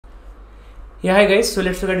Yeah, hi guys. So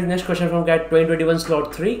let's look at the next question from CAT 2021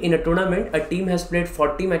 slot 3. In a tournament, a team has played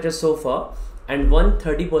 40 matches so far and won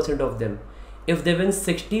 30% of them. If they win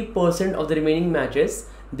 60% of the remaining matches,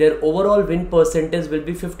 their overall win percentage will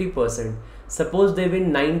be 50%. Suppose they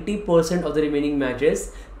win 90% of the remaining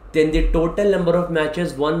matches, then the total number of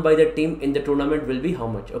matches won by the team in the tournament will be how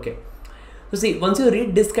much? Okay. So see, once you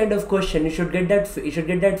read this kind of question, you should get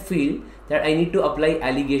that feel that I need to apply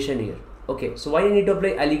allegation here. Okay. So why I need to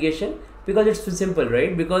apply allegation? Because it's simple,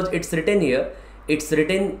 right? Because it's written here. It's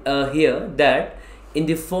written here that in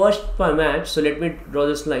the first match. So let me draw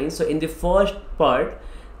this line. So in the first part,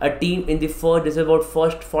 a team in the first, this is about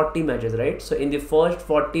first 40 matches, right? So in the first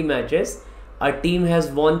 40 matches, a team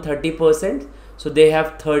has won 30%. So they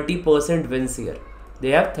have 30% wins here.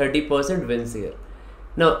 They have 30% wins here.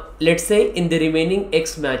 Now let's say in the remaining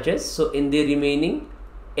X matches. So in the remaining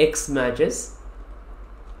X matches,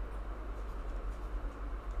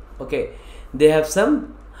 okay, they have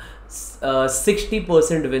some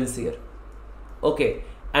 60% wins here. Okay,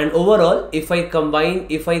 and overall, if I combine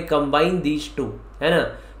these two,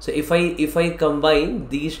 so if I combine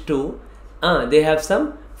these two, they have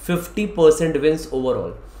some 50% wins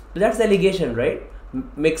overall. So that's the allegation, right?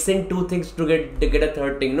 Mixing two things to get a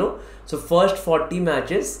third thing, no? So first 40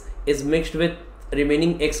 matches is mixed with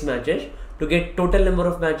remaining X matches to get total number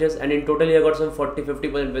of matches, and in total you got some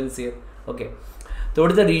 40-50% wins here. Okay. So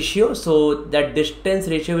what is the ratio? So that distance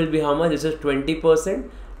ratio will be how much? This is 20%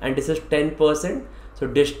 and this is 10%. So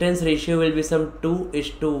distance ratio will be some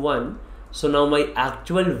 2:1. So now my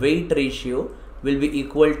actual weight ratio will be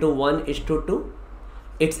equal to 1:2.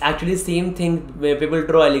 It's actually same thing. When people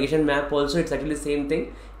draw allegation map also, it's actually same thing.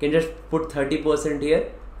 You can just put 30% here,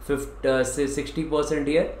 60%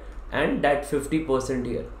 here, and that 50%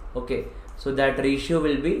 here. Okay. So that ratio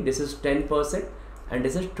will be, this is 10%. And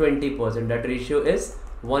this is 20%. That ratio is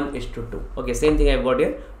 1:2. Okay, same thing I've got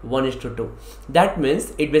here, 1:2. That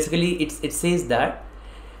means it basically it says that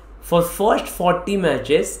for first 40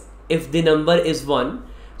 matches, if the number is 1,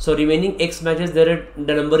 so remaining X matches the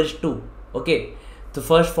number is 2. Okay, the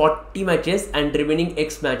first 40 matches and remaining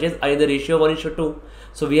X matches are in the ratio 1:2.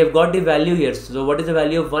 So we have got the value here. So what is the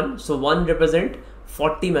value of 1? So 1 represent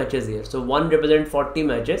 40 matches here. So 1 represent 40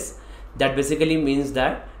 matches. That basically means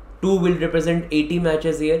that 2 will represent 80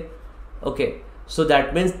 matches here. Okay, so that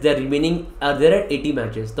means the remaining are there at 80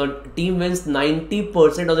 matches. The team wins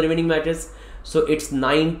 90% of the remaining matches. So its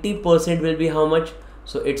 90% will be how much?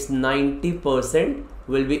 So its 90%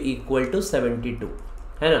 will be equal to 72.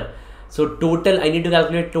 So total, I need to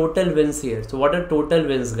calculate total wins here. So what are total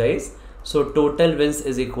wins, guys? So total wins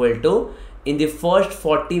is equal to, in the first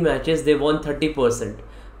 40 matches they won 30%.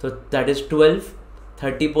 So that is 12.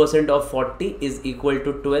 30% of 40 is equal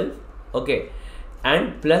to 12, okay,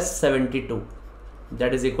 and plus 72,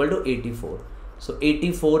 that is equal to 84. So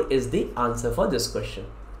 84 is the answer for this question.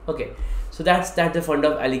 Okay, so that's the fun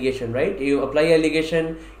of allegation, right? You apply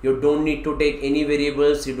allegation, you don't need to take any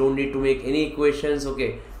variables, you don't need to make any equations,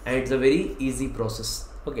 okay, and it's a very easy process.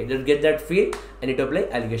 Okay, just get that feel. I need to apply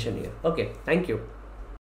allegation here. Okay, thank you.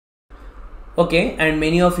 Okay, and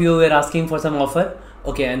many of you were asking for some offer.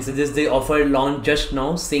 Okay, and so this is the offer launched just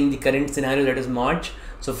now, seeing the current scenario, that is March.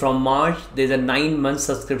 So from March, there's a 9-month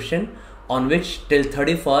subscription on which till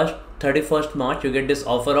 31st March, you get this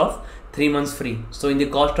offer of 3 months free. So in the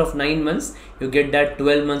cost of 9 months, you get that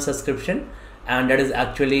 12-month subscription, and that is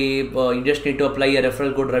actually, you just need to apply a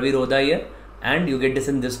referral code RAVIRODHA here, and you get this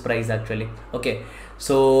in this price actually. Okay,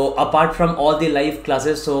 so apart from all the live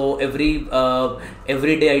classes, so every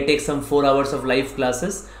day I take some 4 hours of live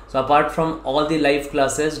classes. So apart from all the live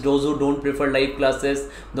classes, those who don't prefer live classes,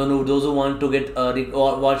 those who want to get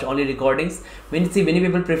watch only recordings, many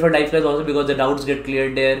people prefer live class also because the doubts get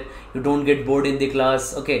cleared there, you don't get bored in the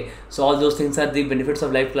class. Okay, so all those things are the benefits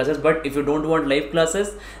of live classes. But if you don't want live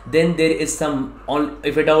classes, then there is some,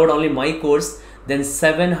 if it about only my course, then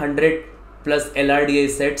 700 plus LRDI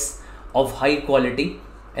sets of high quality,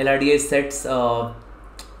 LRDI sets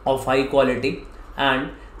of high quality,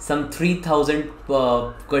 and some 3000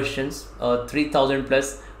 questions, 3000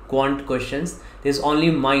 plus quant questions. There's only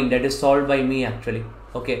mine that is solved by me actually.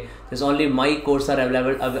 Okay, there's only my course are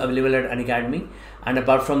available at Unacademy, and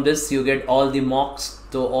apart from this, you get all the mocks.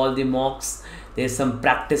 So all the mocks, there's some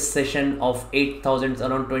practice session of 8000,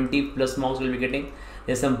 around 20 plus mocks will be getting.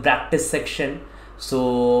 There's some practice section.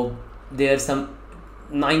 So there's some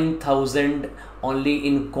 9000 only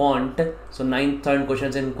in quant, so 9000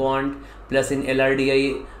 questions in quant, plus in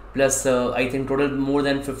LRDI, plus I think total more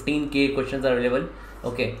than 15k questions are available.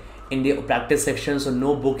 Okay, in the practice section, so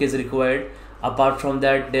no book is required. Apart from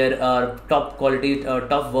that, there are top quality,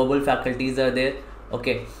 top verbal faculties are there.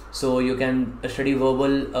 Okay, so you can study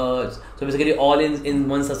verbal. So basically all in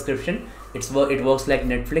one subscription. It works like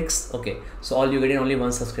Netflix. Okay, so all you get in only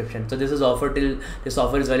one subscription. So this offer is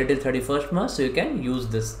valid till 31st March, so you can use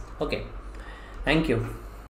this. Okay, thank you.